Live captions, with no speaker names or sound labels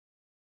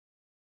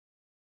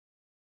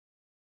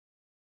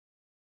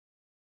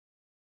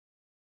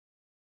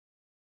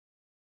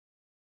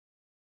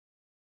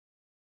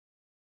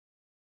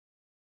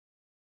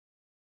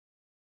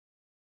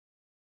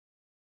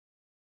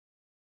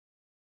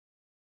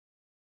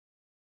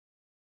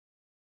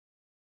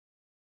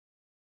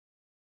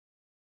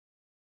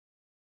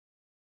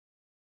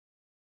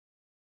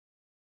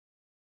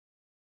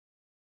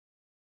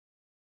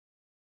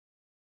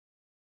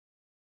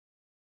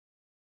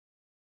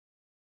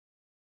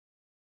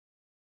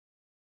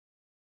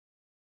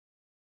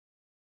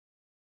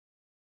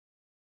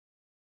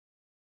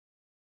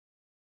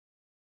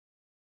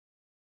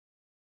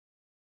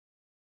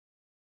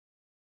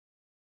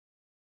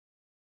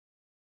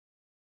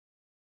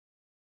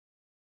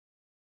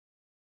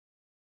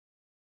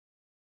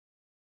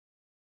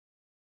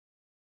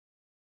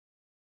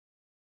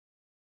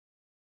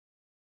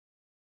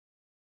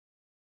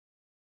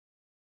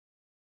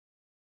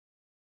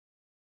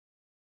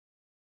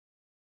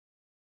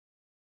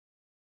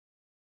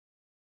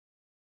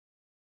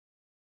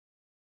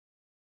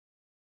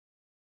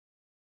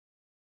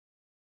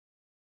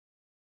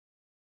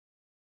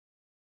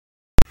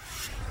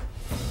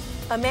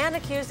A man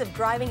accused of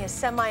driving his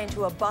semi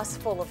into a bus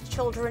full of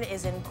children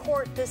is in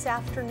court this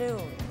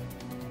afternoon.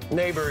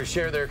 Neighbors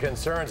share their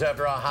concerns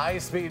after a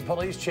high-speed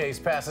police chase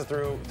passes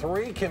through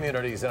 3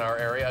 communities in our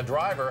area. A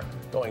driver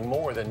going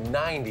more than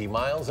 90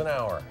 miles an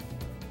hour.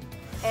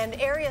 And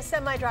area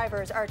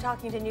semi-drivers are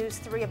talking to News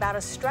 3 about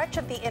a stretch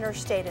of the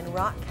interstate in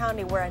Rock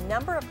County where a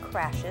number of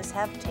crashes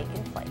have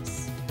taken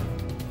place.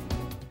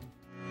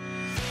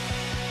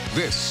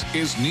 This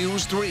is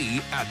News 3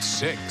 at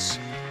 6.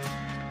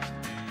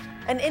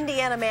 An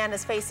Indiana man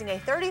is facing a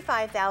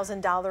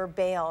 $35,000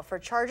 bail for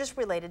charges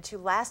related to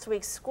last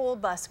week's school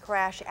bus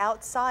crash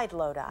outside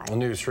Lodi.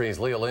 News 3's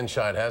Leah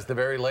Linscheid has the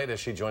very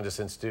latest. She joins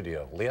us in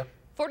studio. Leah?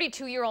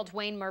 42-year-old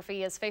Wayne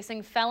Murphy is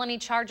facing felony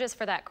charges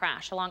for that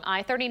crash along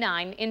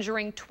I-39,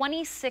 injuring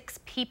 26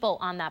 people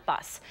on that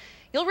bus.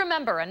 You'll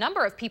remember a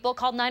number of people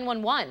called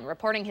 911,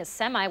 reporting his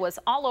semi was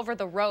all over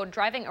the road,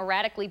 driving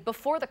erratically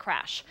before the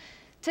crash.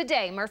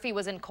 Today, Murphy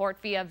was in court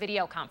via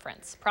video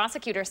conference.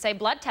 Prosecutors say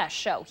blood tests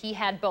show he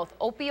had both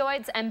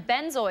opioids and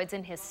benzoids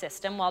in his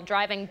system while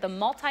driving the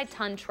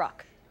multi-ton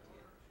truck.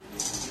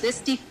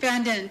 This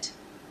defendant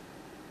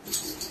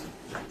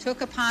took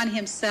upon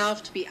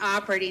himself to be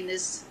operating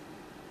this,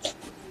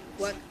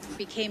 what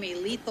became a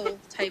lethal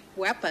type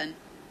weapon,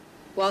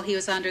 while he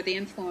was under the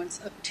influence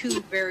of 2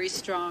 very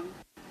strong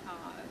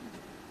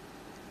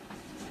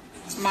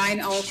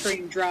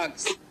mind-altering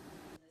drugs.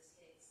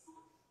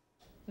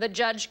 The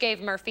judge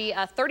gave Murphy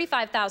a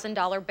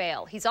 $35,000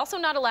 bail. He's also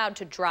not allowed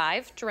to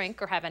drive,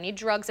 drink, or have any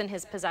drugs in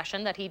his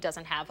possession that he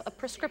doesn't have a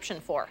prescription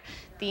for.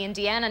 The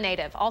Indiana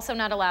native also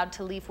not allowed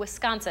to leave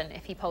Wisconsin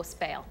if he posts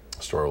bail.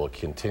 The story will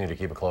continue to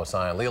keep a close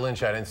eye on. Leah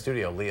Linscheid in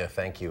studio. Leah,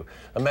 thank you.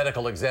 A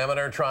medical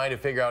examiner trying to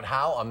figure out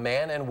how a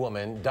man and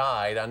woman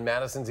died on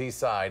Madison's east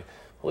side.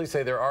 Police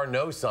say there are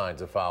no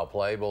signs of foul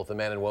play. Both the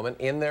man and woman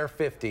in their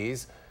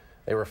 50s.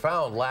 They were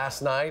found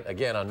last night,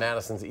 again on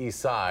Madison's east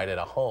side at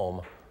a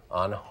home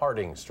on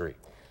Harding Street.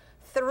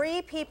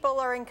 3 people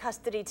are in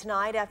custody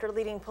tonight after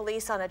leading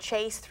police on a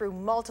chase through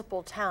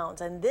multiple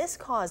towns, and this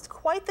caused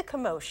quite the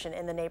commotion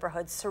in the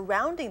neighborhoods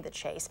surrounding the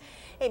chase.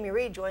 Amy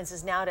Reed joins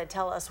us now to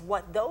tell us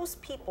what those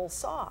people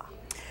saw.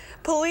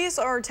 Police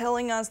are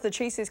telling us the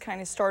chases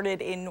kind of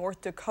started in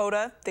North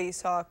Dakota. They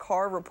saw a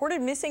car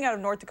reported missing out of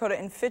North Dakota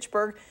in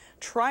Fitchburg,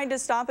 tried to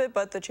stop it,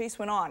 but the chase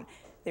went on.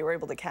 They were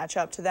able to catch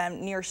up to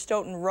them near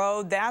Stoughton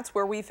Road. That's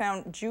where we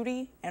found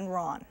Judy and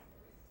Ron.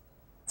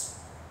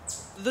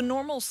 The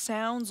normal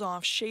sounds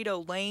off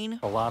Shado Lane,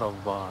 a lot of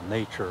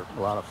nature, a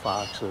lot of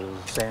foxes,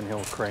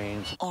 sandhill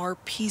cranes, are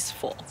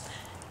peaceful.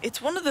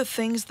 It's one of the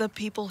things that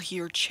people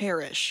here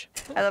cherish.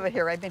 I love it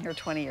here. I've been here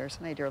 20 years,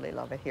 and I dearly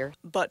love it here.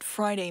 But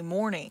Friday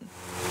morning,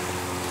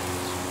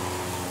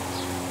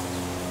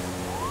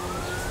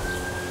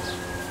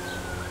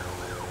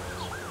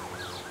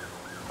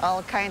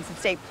 all kinds of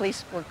state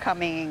police were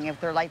coming with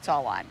their lights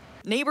all on.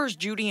 Neighbors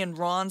Judy and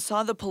Ron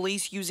saw the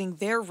police using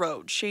their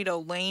road,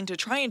 Shado Lane, to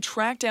try and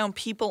track down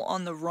people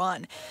on the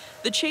run.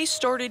 The chase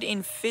started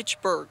in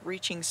Fitchburg,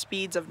 reaching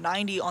speeds of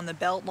 90 on the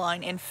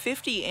Beltline and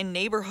 50 in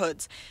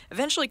neighborhoods,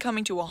 eventually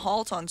coming to a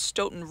halt on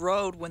Stoughton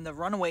Road when the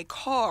runaway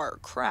car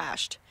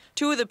crashed.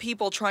 2 of the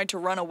people tried to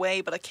run away,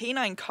 but a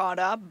canine caught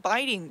up,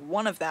 biting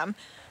one of them.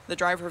 The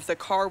driver of the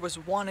car was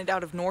wanted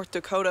out of North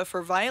Dakota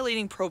for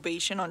violating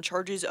probation on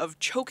charges of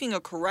choking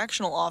a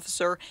correctional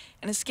officer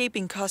and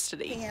escaping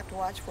custody. You have to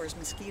watch for his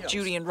mosquitoes.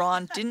 Judy and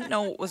Ron didn't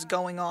know what was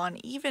going on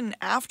even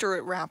after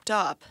it wrapped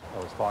up. I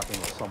was talking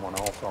with someone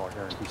else out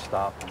here, and he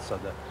stopped and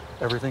said that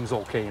everything's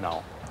okay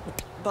now.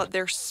 But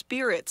their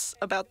spirits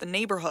about the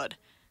neighborhood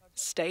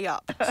stay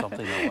up.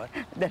 Something that what?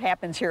 That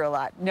happens here a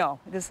lot. No,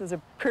 this is a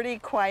pretty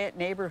quiet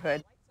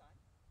neighborhood.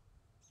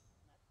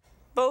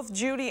 Both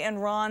Judy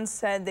and Ron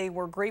said they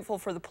were grateful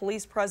for the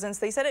police presence.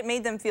 They said it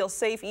made them feel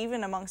safe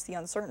even amongst the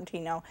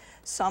uncertainty. Now,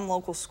 some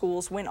local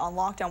schools went on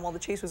lockdown while the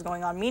chase was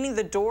going on, meaning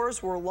the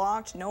doors were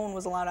locked, no one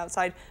was allowed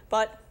outside,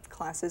 but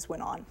classes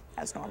went on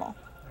as normal.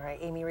 All right,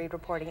 Amy Reed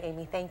reporting.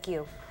 Amy, thank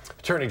you.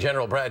 Attorney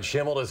General Brad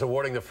Schimel is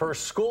awarding the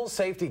first school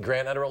safety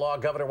grant under a law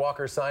Governor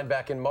Walker signed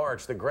back in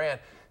March. The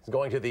grant is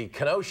going to the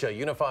Kenosha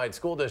Unified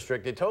School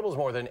District. It totals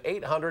more than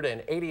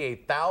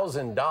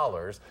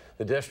 $888,000.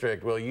 The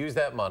district will use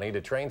that money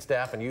to train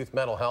staff in youth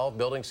mental health,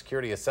 building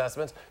security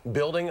assessments,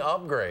 building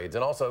upgrades,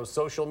 and also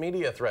social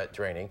media threat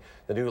training.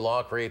 The new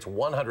law creates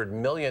 $100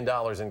 million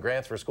in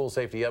grants for school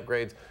safety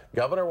upgrades.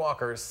 Governor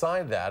Walker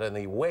signed that in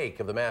the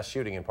wake of the mass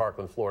shooting in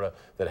Parkland, Florida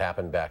that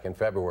happened back in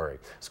February.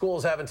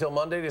 Schools have until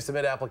Monday to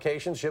submit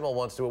applications. Schimel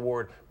wants to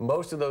award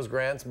most of those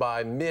grants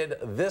by mid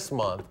this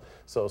month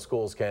so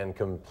schools can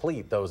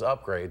complete those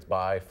upgrades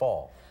by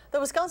fall. The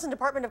Wisconsin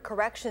Department of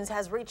Corrections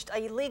has reached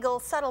a legal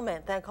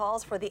settlement that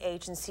calls for the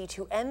agency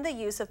to end the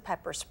use of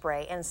pepper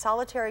spray and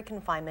solitary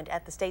confinement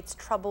at the state's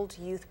troubled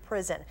youth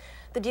prison.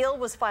 The deal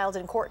was filed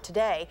in court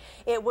today.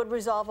 It would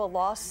resolve a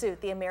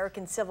lawsuit the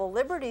American Civil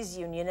Liberties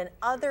Union and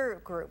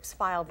other groups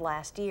filed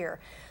last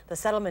year. The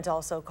settlement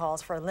also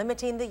calls for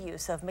limiting the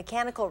use of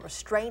mechanical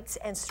restraints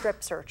and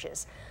strip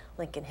searches.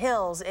 Lincoln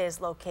Hills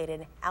is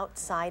located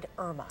outside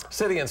Irma.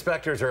 City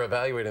inspectors are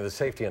evaluating the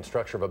safety and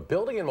structure of a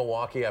building in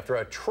Milwaukee after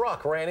a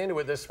truck ran into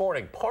it this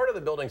morning. Part of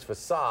the building's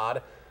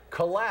facade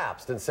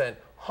collapsed and sent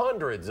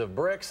hundreds of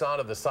bricks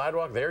onto the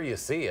sidewalk. There you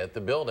see it.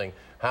 The building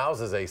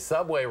houses a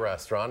Subway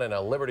restaurant and a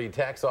Liberty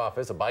tax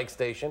office, a bike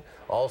station,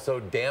 also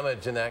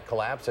damaged in that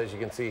collapse. As you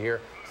can see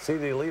here,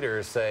 city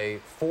leaders say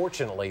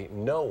fortunately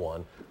no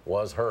one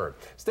was hurt.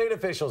 State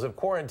officials have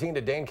quarantined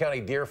a Dane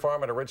County deer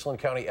farm and a Richland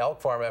County elk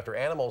farm after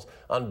animals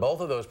on both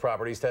of those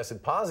properties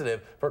tested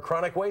positive for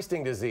chronic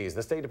wasting disease.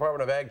 The State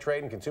Department of Ag,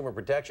 Trade, and Consumer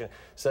Protection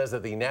says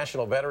that the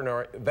National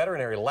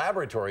Veterinary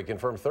Laboratory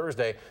confirmed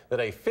Thursday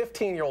that a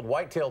 15-year-old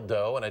white-tailed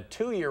doe and a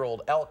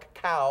 2-year-old elk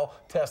cow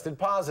tested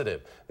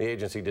positive. The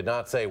agency did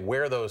not say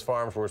where those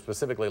farms were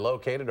specifically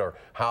located or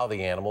how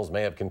the animals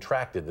may have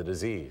contracted the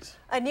disease.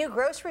 A new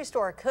grocery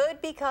store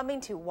could be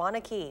coming to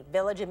Waunakee.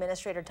 Village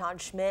Administrator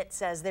Todd Schmidt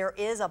says there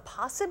is a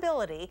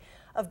possibility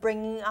of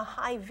bringing a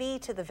Hy-Vee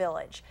to the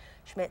village.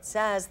 Schmidt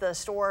says the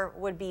store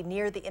would be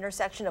near the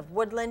intersection of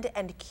Woodland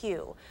and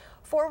Q.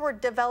 Forward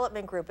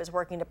Development Group is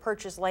working to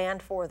purchase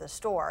land for the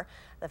store.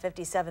 The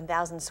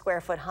 57,000 square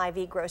foot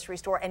Hy-Vee grocery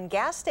store and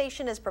gas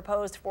station is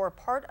proposed for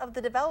part of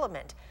the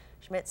development.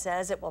 Schmidt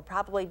says it will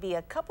probably be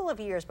a couple of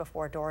years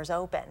before doors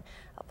open.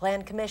 A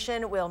plan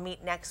commission will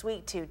meet next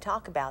week to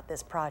talk about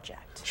this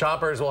project.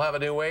 Shoppers will have a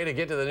new way to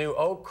get to the new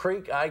Oak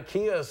Creek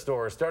IKEA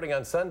store starting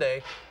on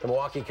Sunday. The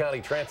Milwaukee County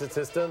Transit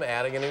System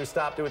adding a new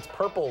stop to its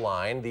Purple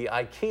Line. The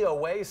IKEA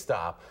Way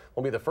stop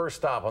will be the first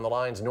stop on the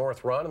line's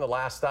North Run and the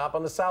last stop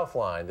on the South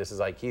Line. This is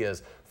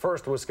IKEA's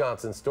first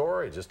Wisconsin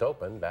store. It just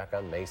opened back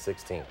on May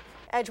 16th.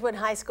 Edgewood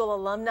High School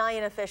alumni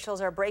and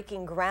officials are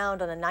breaking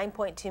ground on a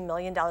 $9.2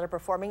 million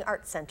performing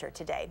arts center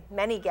today.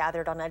 Many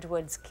gathered on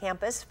Edgewood's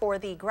campus for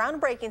the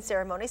groundbreaking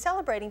ceremony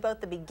celebrating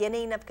both the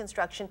beginning of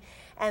construction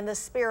and the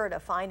spirit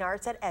of fine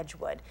arts at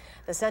Edgewood.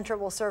 The center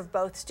will serve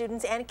both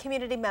students and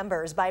community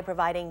members by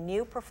providing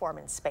new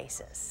performance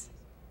spaces.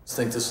 I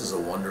think this is a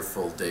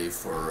wonderful day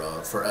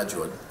for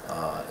Edgewood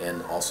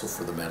and also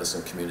for the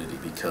Madison community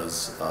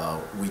because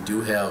we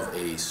do have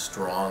a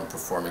strong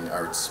performing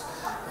arts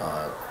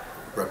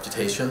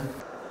reputation.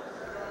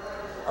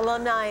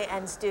 Alumni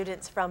and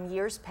students from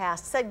years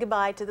past said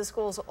goodbye to the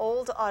school's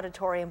old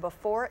auditorium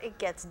before it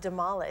gets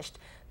demolished.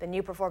 The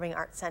new Performing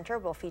Arts Center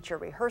will feature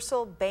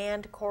rehearsal,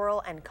 band,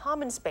 choral, and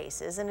common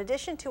spaces in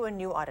addition to a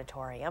new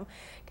auditorium.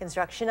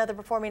 Construction of the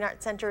Performing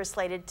Arts Center is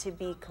slated to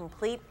be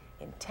complete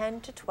in 10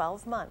 to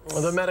 12 months.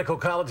 The Medical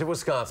College of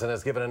Wisconsin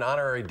has given an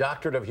honorary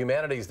Doctorate of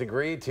Humanities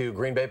degree to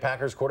Green Bay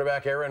Packers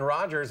quarterback Aaron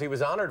Rodgers. He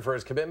was honored for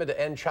his commitment to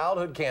end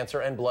childhood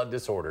cancer and blood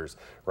disorders.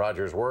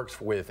 Rodgers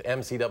works with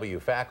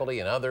MCW faculty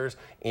and others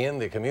in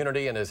the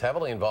community and is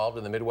heavily involved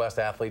in the Midwest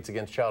Athletes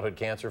Against Childhood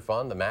Cancer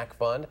Fund, the MAC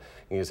Fund.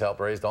 He has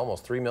helped raise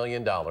almost $3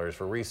 million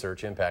for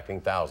research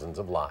impacting thousands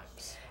of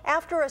lives.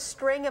 After a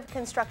string of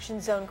construction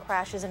zone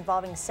crashes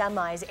involving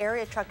semis,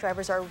 area truck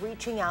drivers are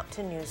reaching out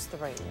to News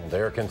 3.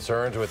 Their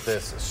concerns with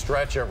this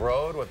stretch of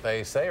road, what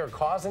they say are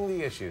causing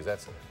the issues.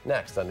 That's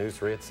next on News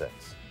 3 at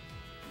 6.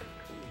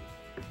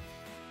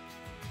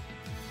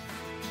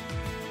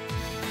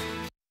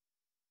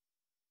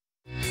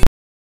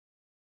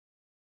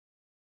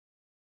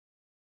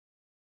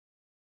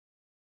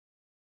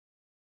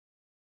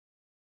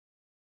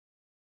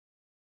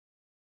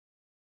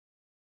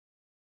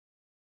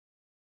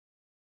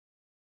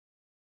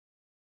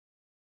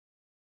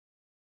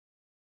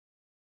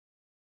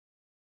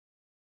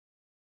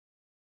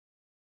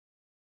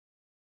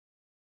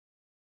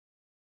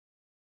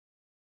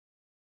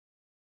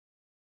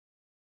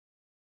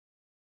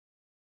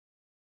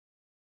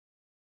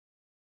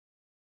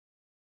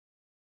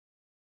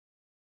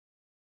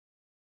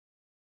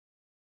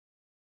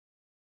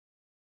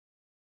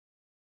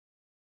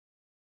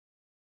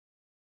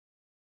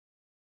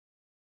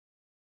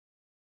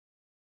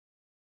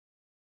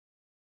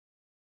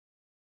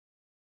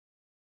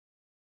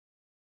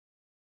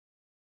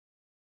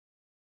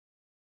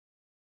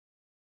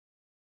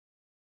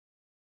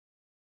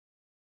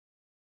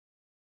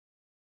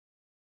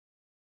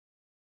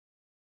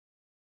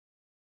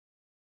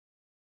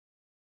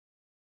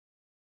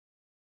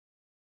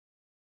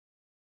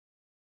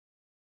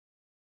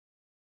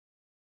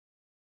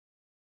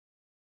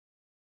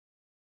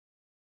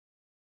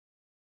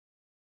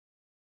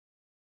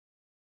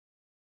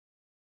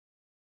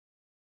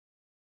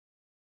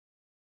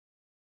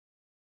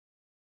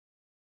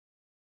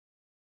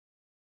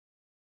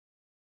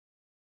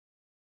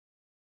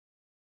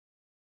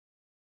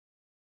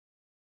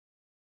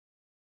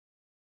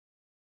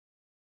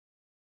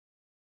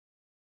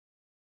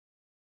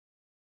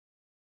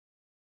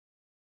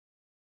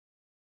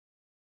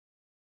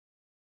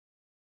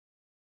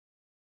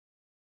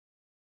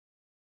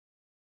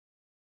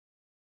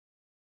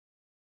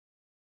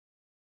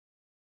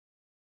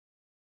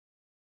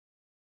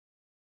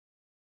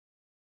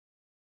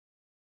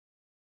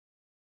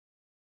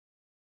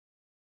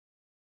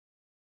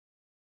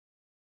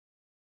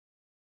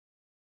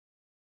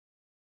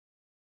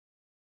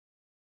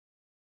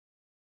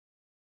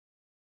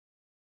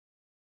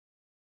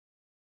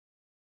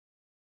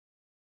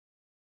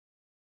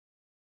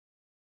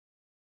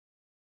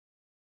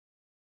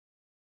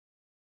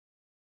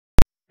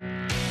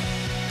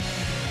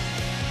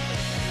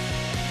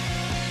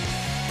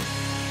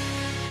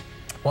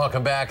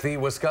 Welcome back. The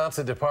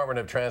Wisconsin Department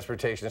of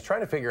Transportation is trying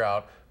to figure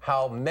out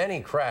how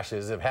many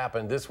crashes have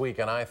happened this week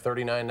on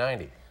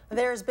I-3990.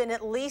 There's been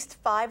at least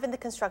 5 in the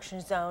construction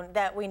zone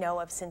that we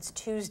know of since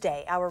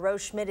Tuesday. Our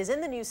Rose Schmidt is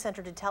in the news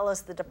center to tell us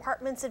the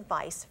department's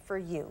advice for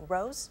you.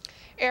 Rose?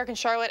 Eric and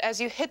Charlotte,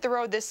 as you hit the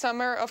road this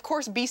summer, of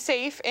course, be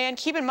safe and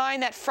keep in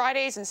mind that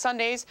Fridays and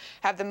Sundays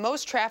have the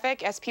most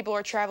traffic as people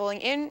are traveling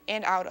in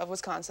and out of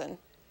Wisconsin.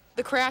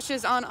 The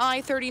crashes on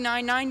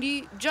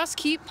I-3990 just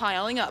keep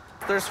piling up.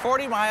 There's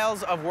 40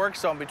 miles of work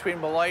zone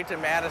between Beloit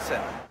and Madison.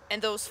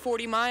 And those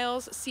 40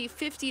 miles see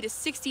 50 to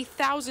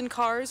 60,000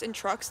 cars and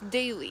trucks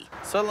daily.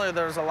 Suddenly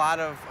there's a lot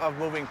of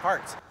moving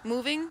parts.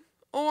 Moving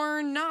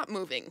or not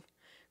moving.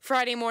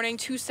 Friday morning,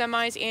 2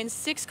 semis and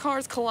 6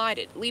 cars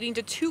collided, leading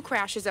to 2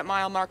 crashes at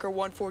mile marker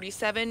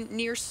 147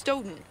 near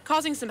Stoughton,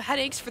 causing some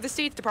headaches for the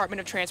State's Department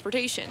of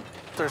Transportation.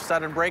 There's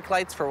sudden brake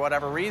lights for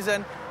whatever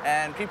reason,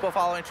 and people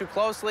following too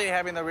closely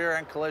having the rear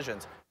end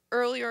collisions.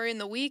 Earlier in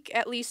the week,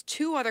 at least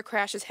 2 other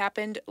crashes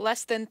happened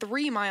less than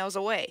 3 miles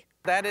away.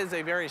 That is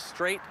a very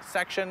straight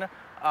section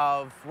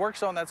of work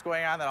zone that's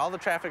going on, that all the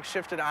traffic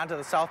shifted onto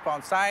the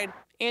southbound side.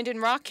 And in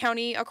Rock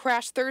County, a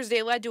crash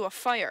Thursday led to a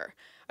fire.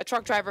 A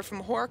truck driver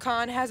from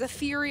Horicon has a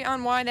theory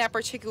on why that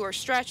particular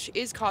stretch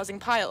is causing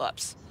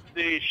pileups.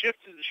 They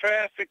shifted the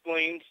traffic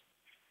lanes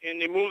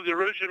and they moved the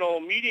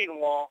original median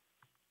wall.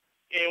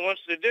 And once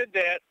they did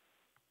that,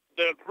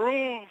 the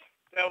groove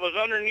that was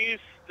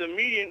underneath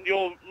the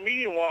old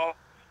median wall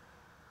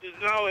is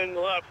now in the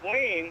left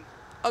lane.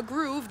 A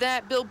groove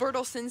that Bill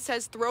Bertelson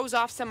says throws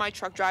off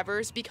semi-truck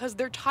drivers because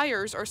their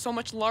tires are so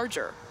much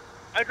larger.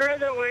 I drive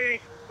that way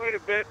quite a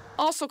bit.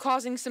 Also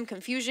causing some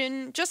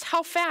confusion, just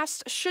how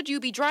fast should you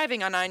be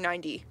driving on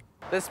I-90?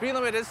 The speed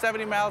limit is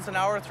 70 miles an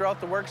hour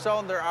throughout the work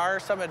zone. There are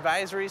some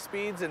advisory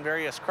speeds in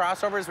various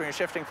crossovers when you're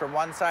shifting from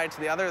one side to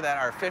the other that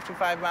are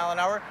 55 mile an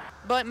hour.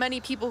 But many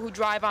people who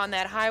drive on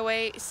that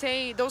highway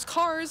say those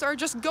cars are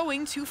just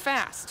going too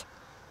fast.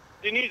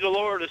 They need to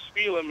lower the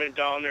speed limit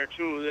down there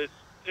too.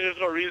 There's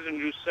no reason to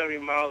do 70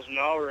 miles an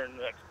hour in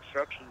that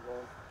construction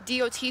zone.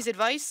 DOT's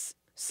advice,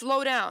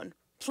 slow down,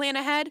 plan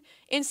ahead,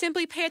 and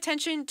simply pay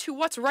attention to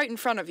what's right in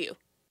front of you.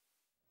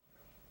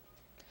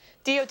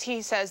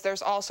 DOT says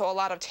there's also a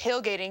lot of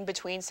tailgating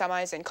between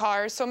semis and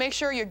cars, so make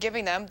sure you're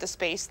giving them the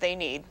space they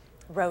need.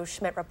 Rose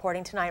Schmidt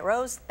reporting tonight.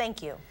 Rose,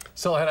 thank you.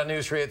 Still ahead on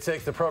News 3 at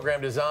 6, the program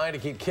designed to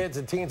keep kids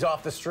and teens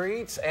off the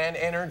streets and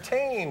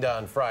entertained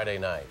on Friday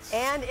nights.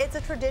 And it's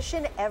a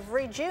tradition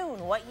every June.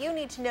 What you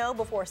need to know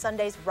before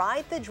Sunday's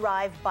Ride the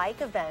Drive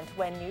bike event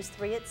when News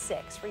 3 at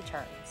 6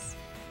 returns.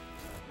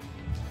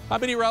 I'm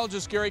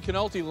meteorologist Gary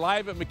Canolti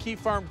live at McKee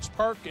Farms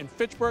Park in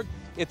Fitchburg.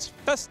 It's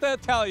Festa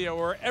Italia,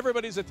 where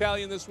everybody's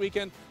Italian this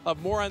weekend.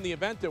 More on the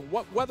event and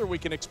what weather we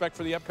can expect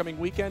for the upcoming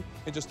weekend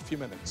in just a few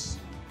minutes.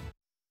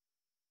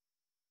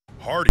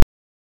 Hardy.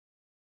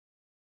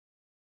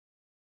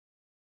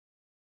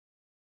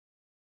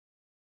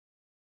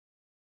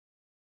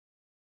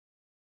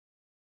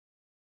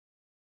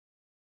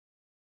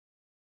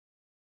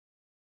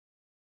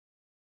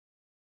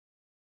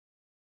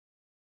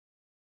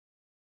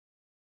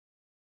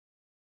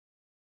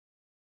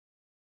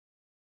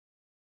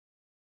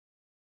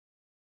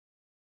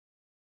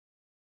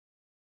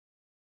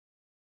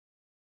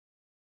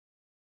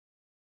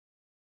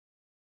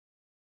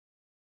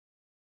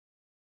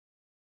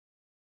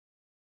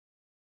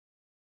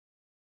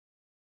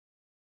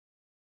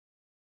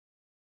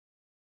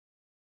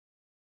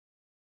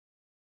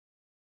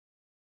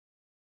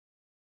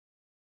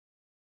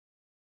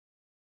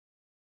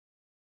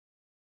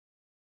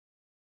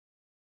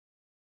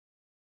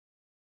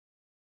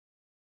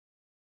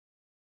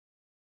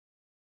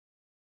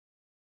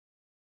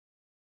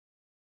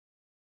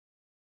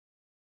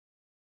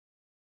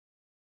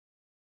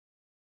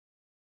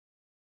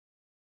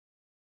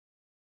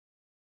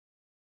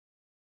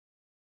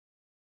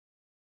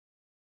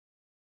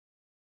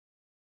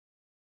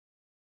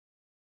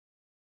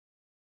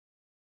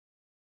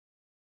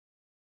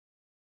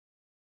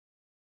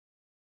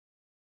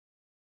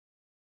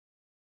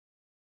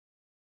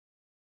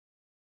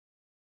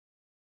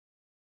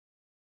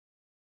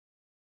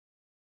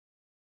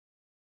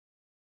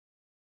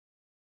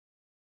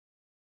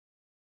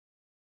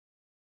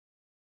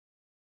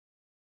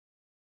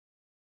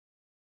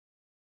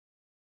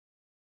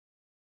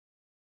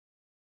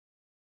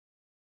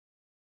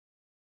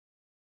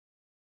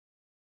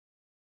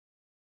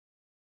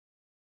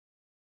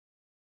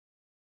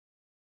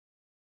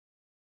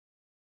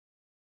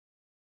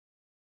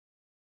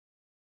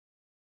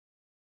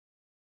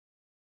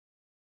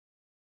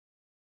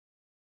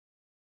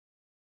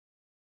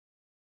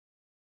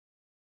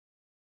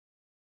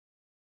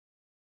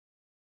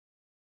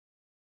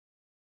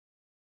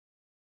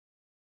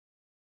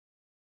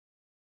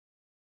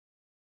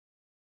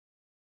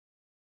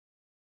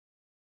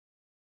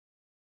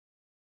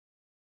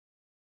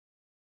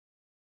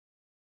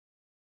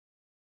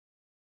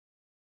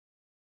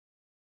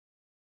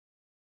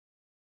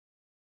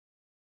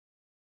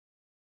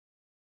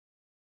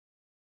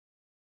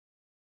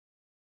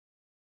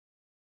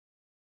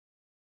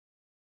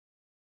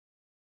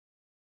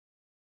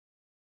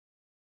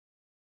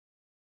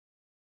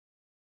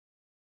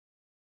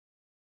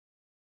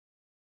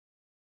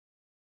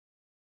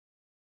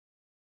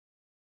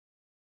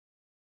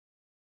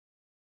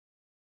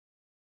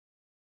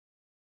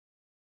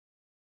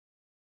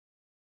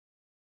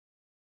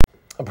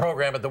 A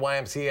program at the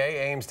YMCA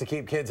aims to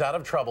keep kids out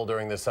of trouble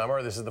during the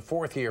summer. This is the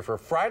 4th year for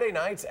Friday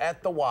Nights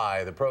at the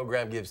Y. The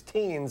program gives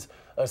teens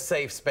a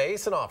safe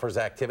space and offers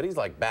activities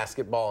like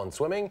basketball and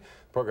swimming.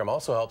 The program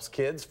also helps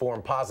kids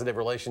form positive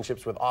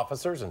relationships with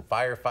officers and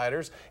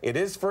firefighters. It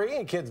is free,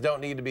 and kids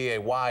don't need to be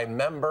a Y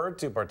member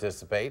to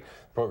participate.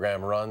 The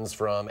program runs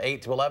from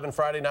 8 to 11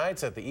 Friday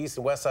nights at the east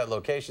and west side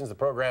locations. The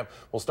program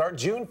will start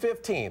June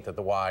 15th at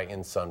the Y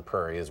in Sun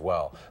Prairie as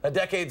well. A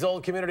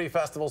decades-old community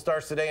festival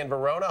starts today in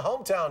Verona.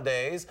 Hometown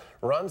Days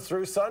runs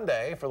through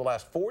Sunday. For the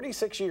last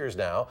 46 years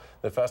now,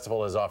 the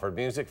festival has offered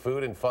music,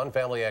 food, and fun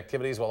family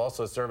activities while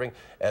also serving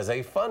as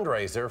a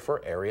fundraiser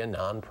for area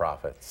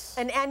nonprofits.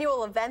 An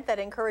annual event that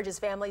encourages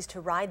families to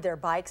ride their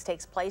bikes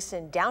takes place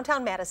in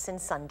downtown Madison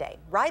Sunday.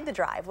 Ride the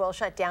Drive will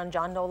shut down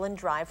John Nolan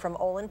Drive from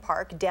Olin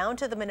Park down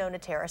to the Monona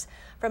Terrace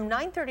from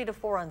 9:30 to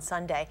 4 on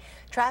Sunday.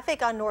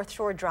 Traffic on North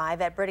Shore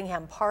Drive at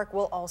Brittingham Park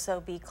will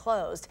also be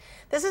closed.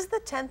 This is the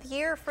 10th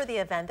year for the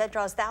event that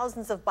draws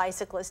thousands of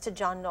bicyclists to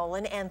John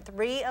Nolan and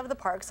 3 of the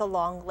parks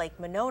along Lake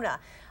Monona.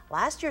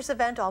 Last year's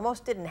event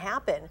almost didn't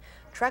happen.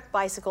 Trek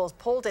Bicycles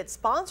pulled its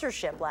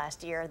sponsorship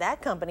last year.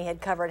 That company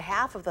had covered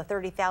half of the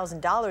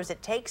 $30,000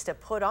 it takes to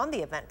put on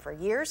the event for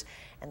years,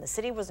 and the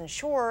city wasn't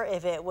sure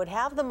if it would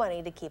have the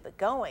money to keep it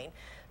going.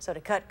 So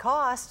to cut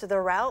costs, the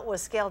route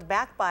was scaled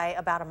back by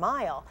about a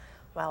mile.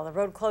 While the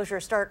road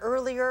closures start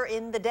earlier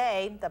in the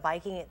day, the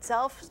biking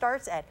itself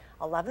starts at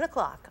 11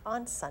 o'clock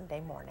on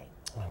Sunday morning.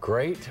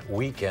 Great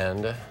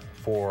weekend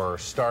for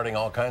starting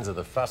all kinds of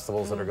the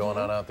festivals that are going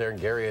on out there.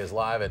 Gary is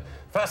live at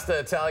Festa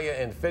Italia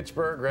in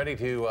Fitchburg, ready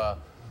to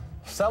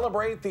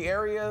celebrate the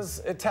area's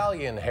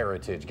Italian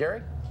heritage.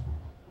 Gary?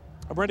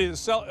 I'm ready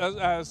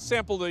to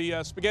sample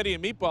the spaghetti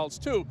and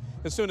meatballs, too,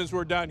 as soon as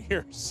we're done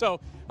here.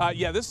 So,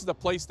 yeah, this is the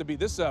place to be.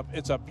 It's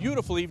a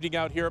beautiful evening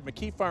out here at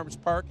McKee Farms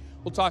Park.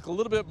 We'll talk a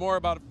little bit more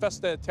about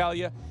Festa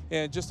Italia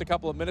in just a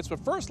couple of minutes.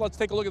 But first, let's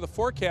take a look at the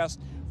forecast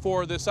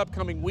for this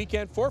upcoming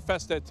weekend for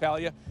Festa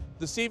Italia.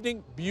 This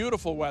evening,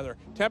 beautiful weather.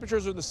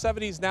 Temperatures are in the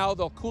 70s now.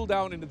 They'll cool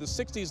down into the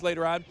 60s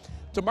later on.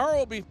 Tomorrow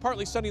will be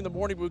partly sunny in the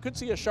morning, but we could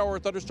see a shower or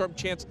thunderstorm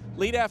chance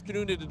late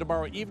afternoon into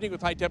tomorrow evening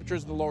with high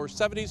temperatures in the lower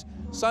 70s.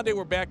 Sunday,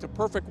 we're back to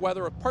perfect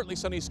weather with partly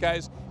sunny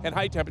skies and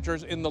high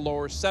temperatures in the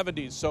lower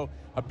 70s. So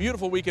a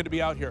beautiful weekend to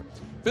be out here.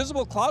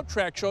 Visible cloud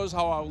track shows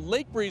how a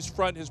lake breeze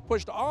front has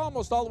pushed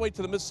almost all the way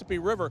to the Mississippi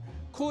River,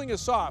 cooling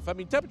us off. I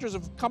mean, temperatures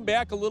have come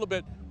back a little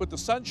bit with the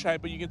sunshine,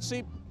 but you can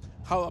see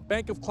how a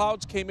bank of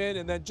clouds came in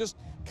and then just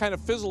kind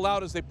of fizzled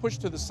out as they push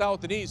to the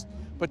south and east.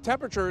 But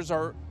temperatures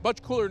are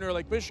much cooler near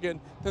Lake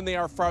Michigan than they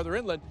are farther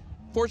inland.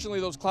 Fortunately,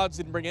 those clouds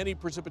didn't bring any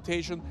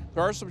precipitation.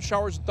 There are some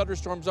showers and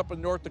thunderstorms up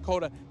in North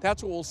Dakota.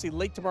 That's what we'll see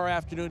late tomorrow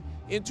afternoon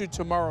into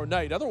tomorrow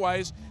night.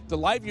 Otherwise, the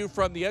live view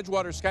from the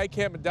Edgewater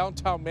Skycam in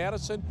downtown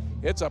Madison,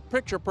 it's a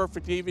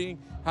picture-perfect evening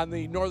on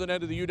the northern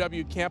end of the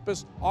UW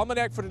campus.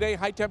 Almanac for today,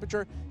 high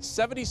temperature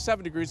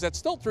 77 degrees. That's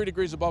still 3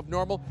 degrees above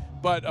normal,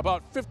 but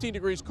about 15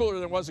 degrees cooler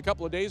than it was a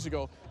couple of days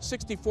ago.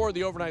 64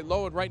 the overnight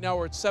low, and right now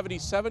we're at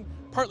 77.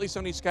 Partly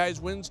sunny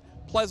skies, winds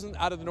pleasant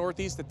out of the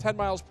northeast at 10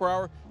 miles per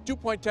hour. Dew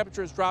point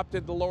temperature has dropped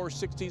into the lower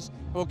 60s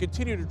and will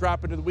continue to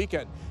drop into the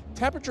weekend.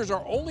 Temperatures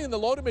are only in the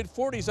low to mid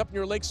 40s up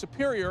near Lake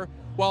Superior,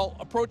 while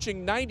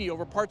approaching 90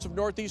 over parts of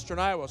northeastern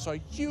Iowa. So a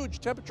huge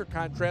temperature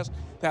contrast.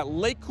 That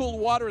lake cooled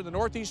water and the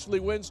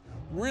northeasterly winds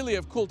really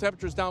have cooled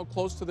temperatures down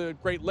close to the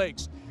Great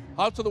Lakes.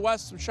 Out to the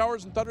west, some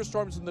showers and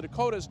thunderstorms in the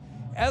Dakotas.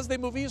 As they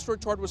move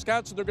eastward toward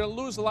Wisconsin, they're going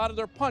to lose a lot of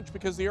their punch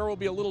because the air will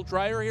be a little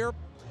drier here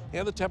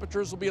and the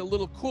temperatures will be a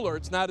little cooler.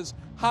 It's not as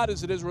hot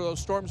as it is where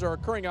those storms are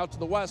occurring out to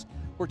the west,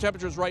 where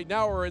temperatures right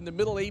now are in the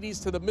middle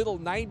 80s to the middle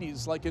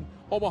 90s, like in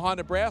Omaha,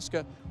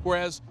 Nebraska,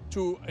 whereas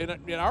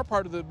in our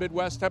part of the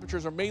Midwest,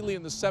 temperatures are mainly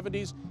in the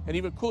 70s and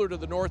even cooler to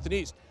the north and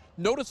east.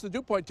 Notice the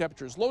dew point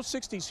temperatures, low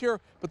 60s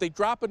here, but they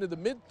drop into the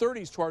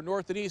mid-30s to our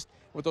north and east.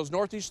 With those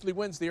northeasterly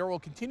winds, the air will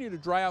continue to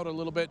dry out a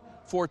little bit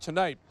for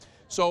tonight.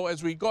 So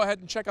as we go ahead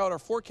and check out our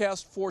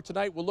forecast for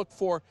tonight, we'll look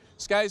for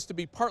skies to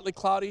be partly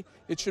cloudy.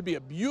 It should be a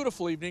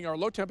beautiful evening. Our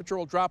low temperature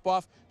will drop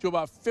off to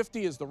about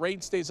 50 as the rain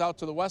stays out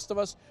to the west of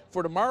us.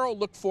 For tomorrow,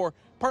 look for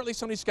partly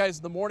sunny skies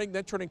in the morning,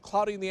 then turning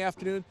cloudy in the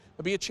afternoon.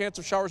 There'll be a chance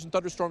of showers and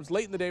thunderstorms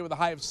late in the day with a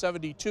high of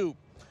 72.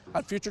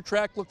 On future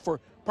track, look for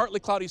partly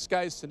cloudy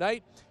skies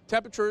tonight.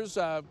 Temperatures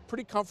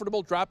pretty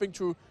comfortable, dropping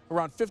to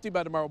around 50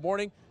 by tomorrow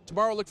morning.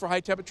 Tomorrow, look for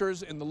high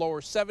temperatures in the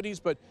lower 70s,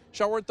 but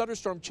shower and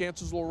thunderstorm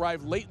chances will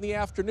arrive late in the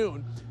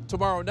afternoon.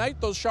 Tomorrow night,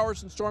 those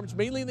showers and storms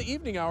mainly in the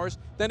evening hours.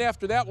 Then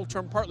after that, we'll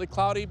turn partly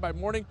cloudy by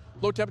morning.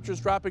 Low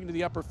temperatures dropping to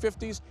the upper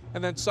 50s.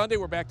 And then Sunday,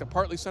 we're back to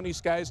partly sunny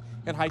skies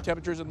and high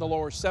temperatures in the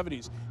lower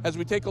 70s. As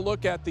we take a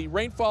look at the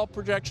rainfall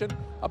projection,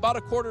 about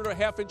a quarter to a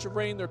half inch of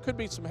rain. There could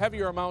be some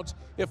heavier amounts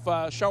if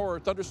a shower or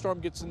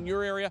thunderstorm gets in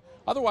your area.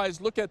 Otherwise,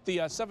 look at the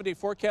 7-day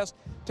forecast.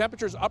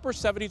 Temperatures upper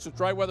 70s with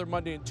dry weather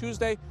Monday and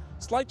Tuesday.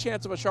 Slight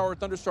chance of a shower or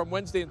thunderstorm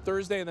Wednesday and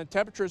Thursday, and then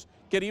temperatures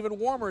get even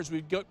warmer as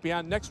we go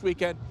beyond next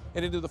weekend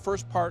and into the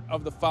first part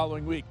of the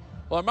following week.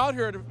 Well, I'm out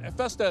here at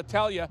Festa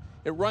Italia.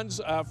 It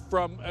runs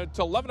from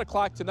till 11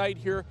 o'clock tonight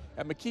here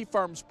at McKee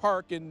Farms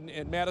Park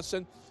in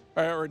Madison,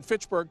 or in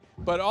Fitchburg,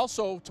 but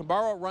also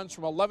tomorrow it runs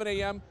from 11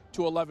 a.m.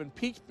 to 11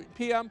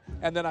 p.m.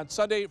 and then on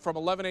Sunday from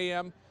 11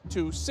 a.m.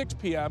 to 6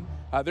 p.m.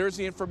 There's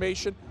the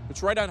information.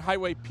 It's right on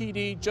Highway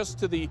PD, just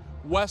to the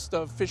west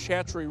of Fish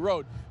Hatchery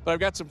Road. But I've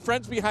got some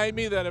friends behind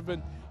me that have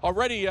been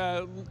already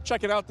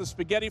checking out the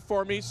spaghetti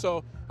for me,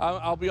 so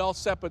I'll be all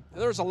set. But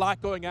there's a lot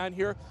going on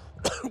here.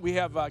 We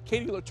have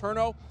Katie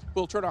Letourneau, who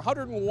will turn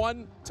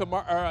 101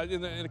 tomorrow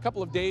in a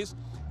couple of days,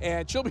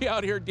 and she'll be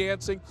out here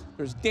dancing.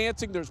 There's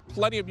dancing, there's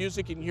plenty of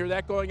music. You can hear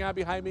that going on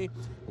behind me.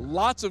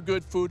 Lots of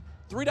good food.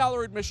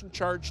 $3 admission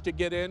charge to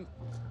get in,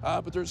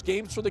 but there's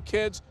games for the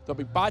kids. There'll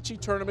be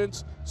bocce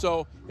tournaments.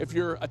 So if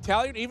you're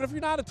Italian, even if you're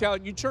not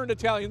Italian, you turned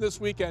Italian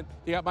this weekend,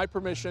 you got my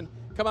permission.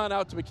 Come on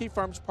out to McKee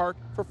Farms Park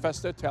for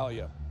Festa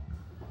Italia.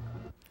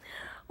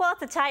 Well,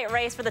 it's a tight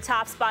race for the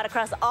top spot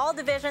across all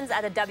divisions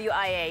at the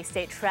WIA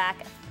State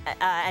Track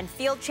and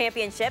Field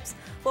Championships.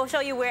 We'll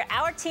show you where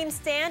our teams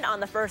stand on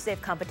the first day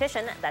of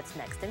competition. That's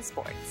next in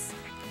sports.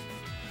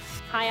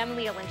 Hi, I'm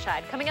Leah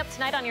Lynchide. Coming up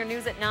tonight on your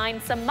news at 9,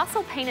 some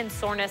muscle pain and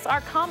soreness are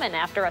common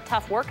after a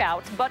tough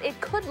workout, but it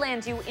could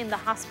land you in the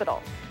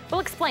hospital. We'll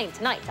explain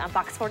tonight on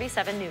Fox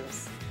 47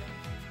 News.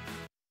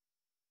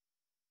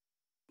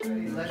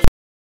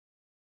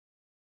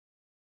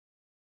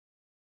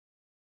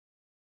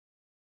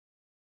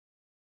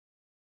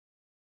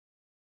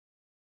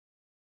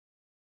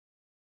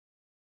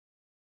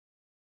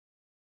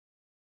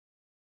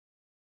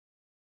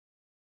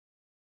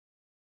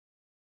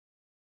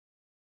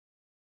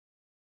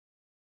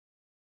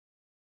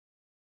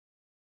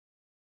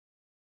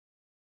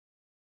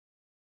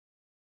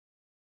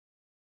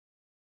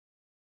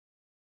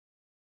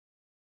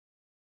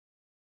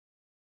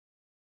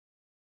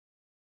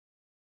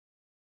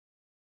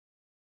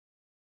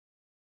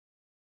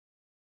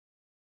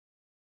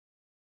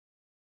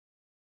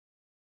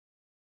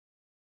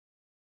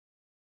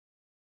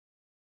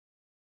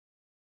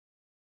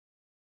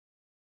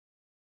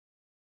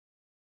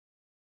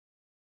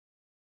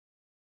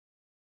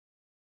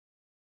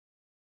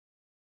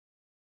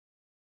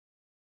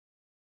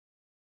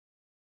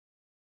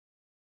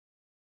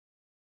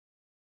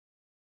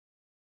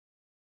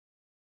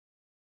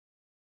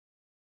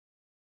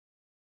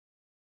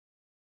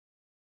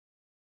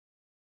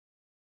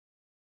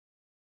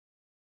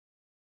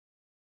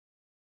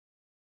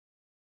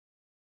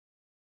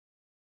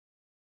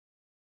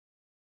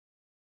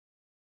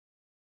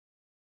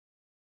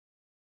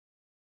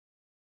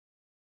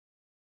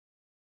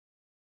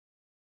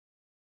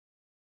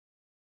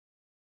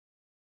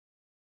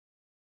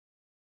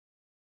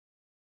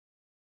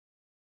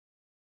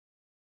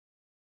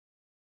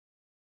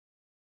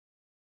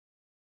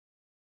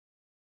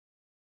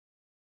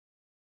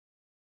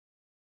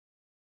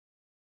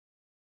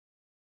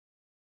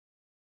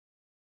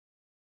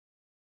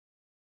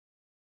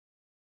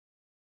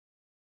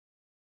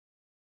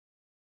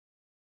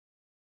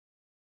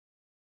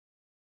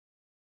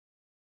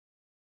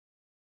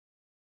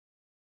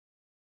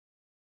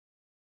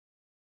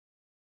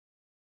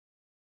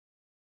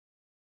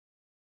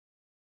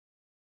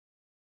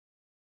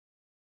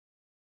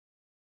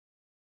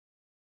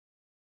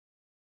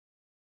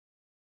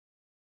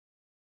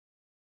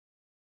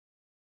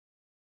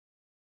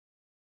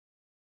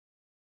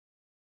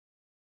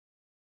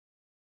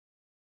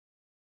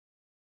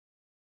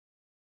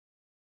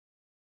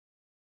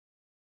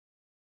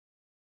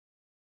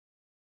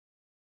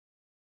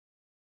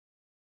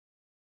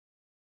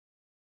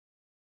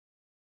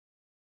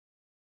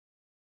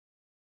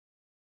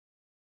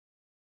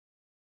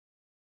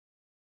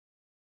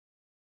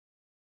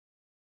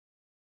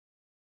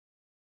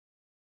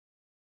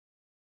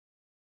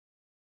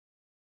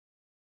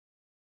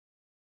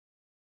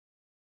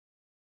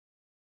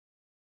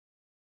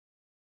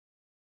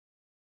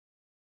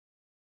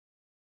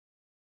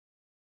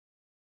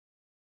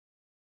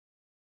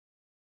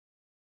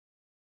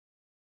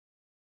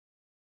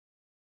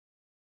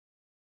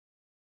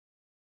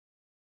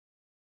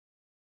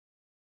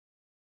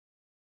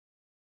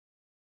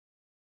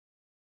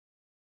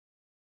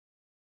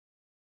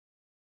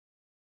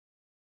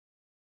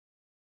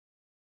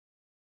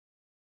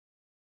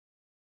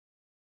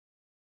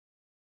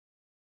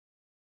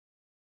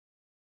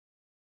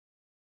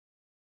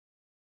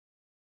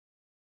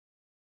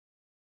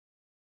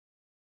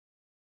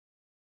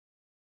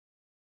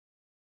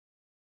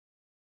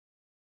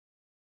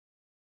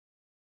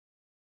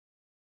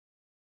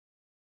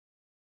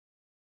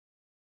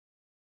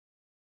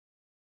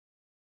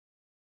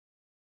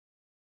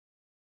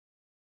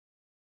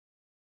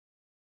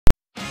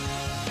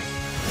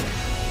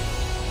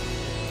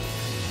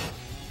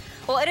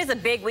 Well, it is a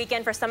big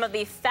weekend for some of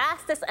the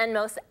fastest and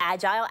most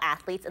agile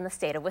athletes in the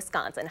state of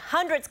Wisconsin.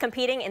 Hundreds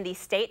competing in the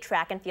state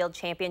track and field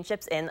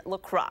championships in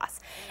lacrosse.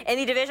 In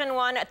the Division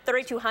I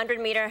 3,200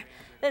 meter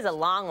This is a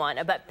long one,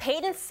 but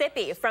Peyton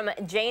Sippy from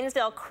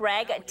Janesville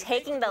Craig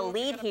taking the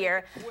lead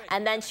here,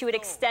 and then she would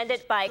extend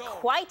it by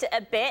quite a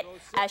bit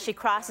as she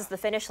crosses the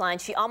finish line.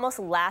 She almost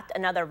lapped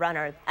another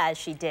runner as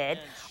she did,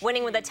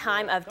 winning with a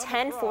time of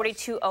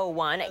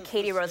 10:42.01.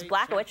 Katie Rose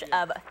Blackowicz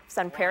of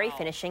Sun Prairie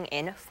finishing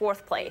in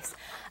 4th place.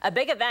 A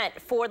big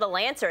event for the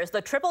Lancers,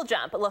 the triple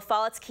jump. La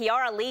Follette's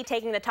Kiara Lee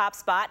taking the top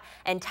spot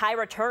and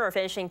Tyra Turner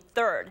finishing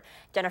 3rd.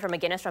 Jennifer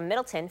McGinnis from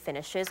Middleton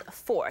finishes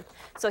 4th.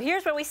 So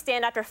here's where we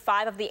stand after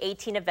 5 of the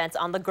 18 events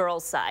on the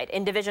girls' side.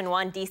 In Division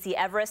 1, DC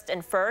Everest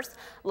in 1st,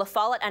 La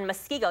Follette and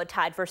Muskego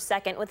tied for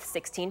 2nd with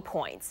 16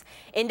 points.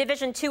 In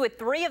Division 2, with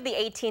 3 of the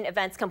 18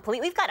 events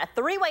complete, we've got a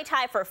 3-way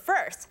tie for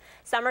 1st.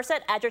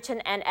 Somerset, Edgerton,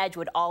 and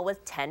Edgewood all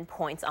with 10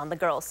 points on the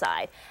girls'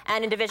 side.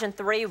 And in Division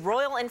 3,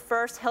 Royal in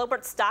 1st,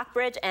 Hilbert,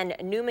 Stockbridge, and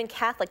Newman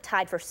Catholic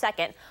tied for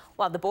 2nd,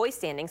 while the boys'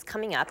 standings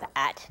coming up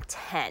at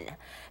 10.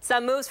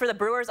 Some moves for the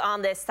Brewers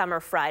on this summer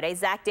Friday.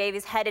 Zach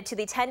Davies headed to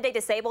the 10-day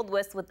disabled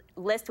list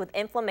with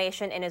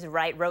inflammation in his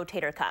right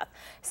rotator cuff.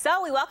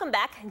 So we welcome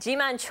back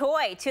Ji-Man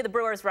Choi to the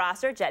Brewers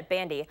roster. Jet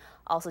Bandy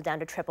also down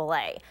to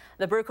AAA.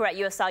 The Brew Crew at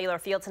U.S. Cellular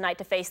Field tonight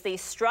to face the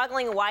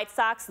struggling White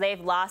Sox.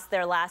 They've lost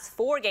their last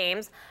 4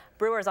 games.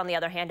 Brewers, on the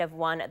other hand, have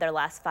won their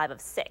last 5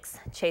 of 6.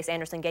 Chase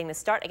Anderson getting the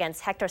start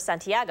against Hector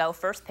Santiago,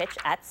 first pitch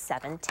at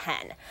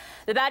 7:10.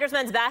 The Badgers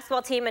men's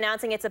basketball team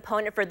announcing its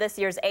opponent for this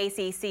year's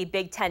ACC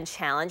Big Ten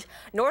Challenge.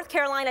 North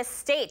Carolina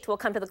State will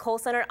come to the Kohl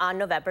Center on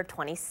November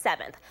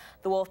 27th.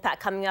 The Wolfpack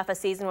coming off a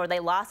season where they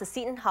lost to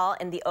Seton Hall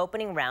in the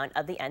opening round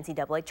of the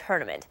NCAA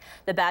tournament.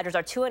 The Badgers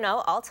are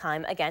 2-0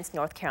 all-time against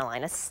North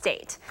Carolina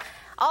State.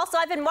 Also,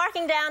 I've been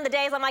marking down the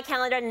days on my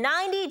calendar,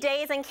 90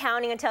 days and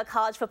counting until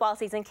college football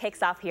season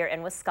kicks off here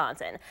in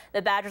Wisconsin.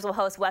 The Badgers will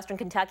host Western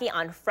Kentucky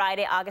on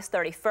Friday, August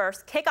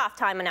 31st. Kickoff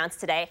time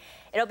announced today.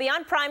 It'll be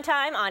on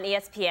primetime on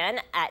ESPN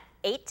at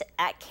 8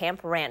 at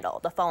Camp Randall.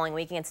 The following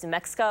week against New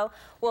Mexico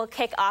will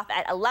kick off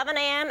at 11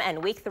 a.m.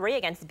 and week 3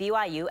 against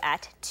BYU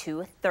at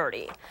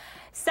 2:30.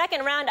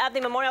 Second round of the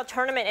Memorial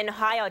Tournament in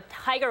Ohio,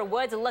 Tiger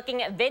Woods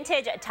looking at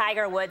vintage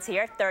Tiger Woods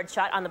here. 3rd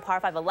shot on the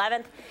par 5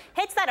 11th.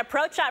 Hits that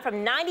approach shot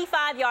from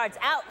 95 yards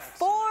out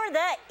for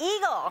the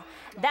eagle.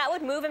 That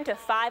would move him to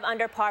 5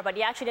 under par, but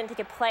he actually didn't think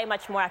he'd play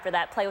much more after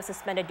that. Play was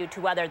suspended due to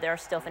weather. They're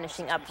still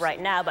finishing up right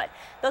now, but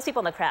those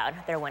people in the crowd,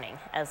 they're winning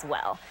as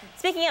well.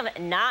 Speaking of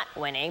not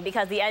winning,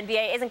 because the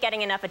NBA isn't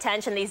getting enough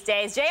attention these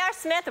days, J.R.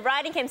 Smith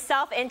writing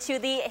himself into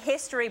the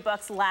history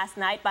books last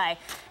night by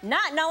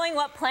not knowing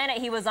what planet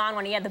he was on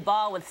when he had the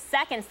ball with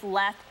seconds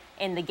left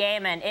in the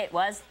game, and it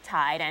was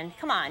tied. And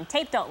come on,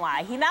 tape don't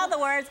lie. He mouthed the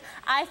words,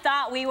 "I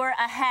thought we were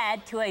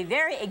ahead," to a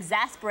very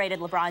exasperated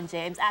LeBron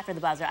James after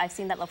the buzzer. I've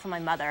seen that look from my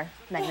mother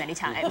many, many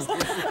times.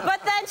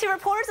 But then to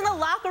reporters in the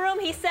locker room,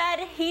 he said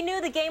he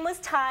knew the game was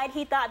tied.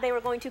 He thought they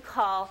were going to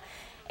call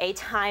a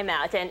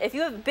timeout. And if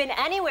you have been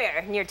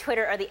anywhere near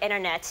Twitter or the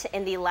internet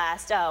in the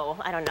last,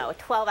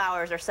 12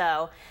 hours or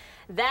so,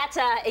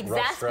 that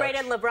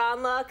exasperated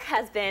LeBron look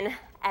has been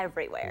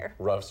everywhere.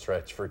 Rough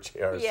stretch for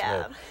J.R.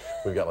 Yeah. Smith.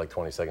 We've got like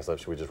 20 seconds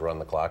left. Should we just run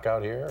the clock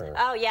out here? Or?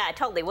 Oh, yeah,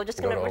 totally. We're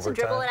just going to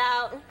dribble it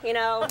out,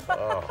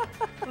 Oh.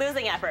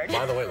 Losing effort.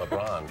 By the way,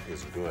 LeBron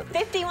is good.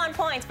 51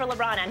 points for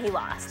LeBron, and he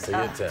lost. See you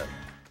at 10.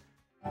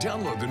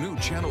 Download the new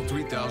Channel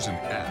 3000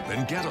 app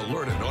and get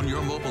alerted on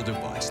your mobile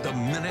device the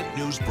minute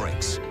news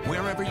breaks.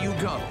 Wherever you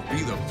go,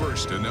 be the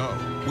first to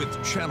know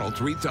with Channel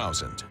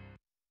 3000.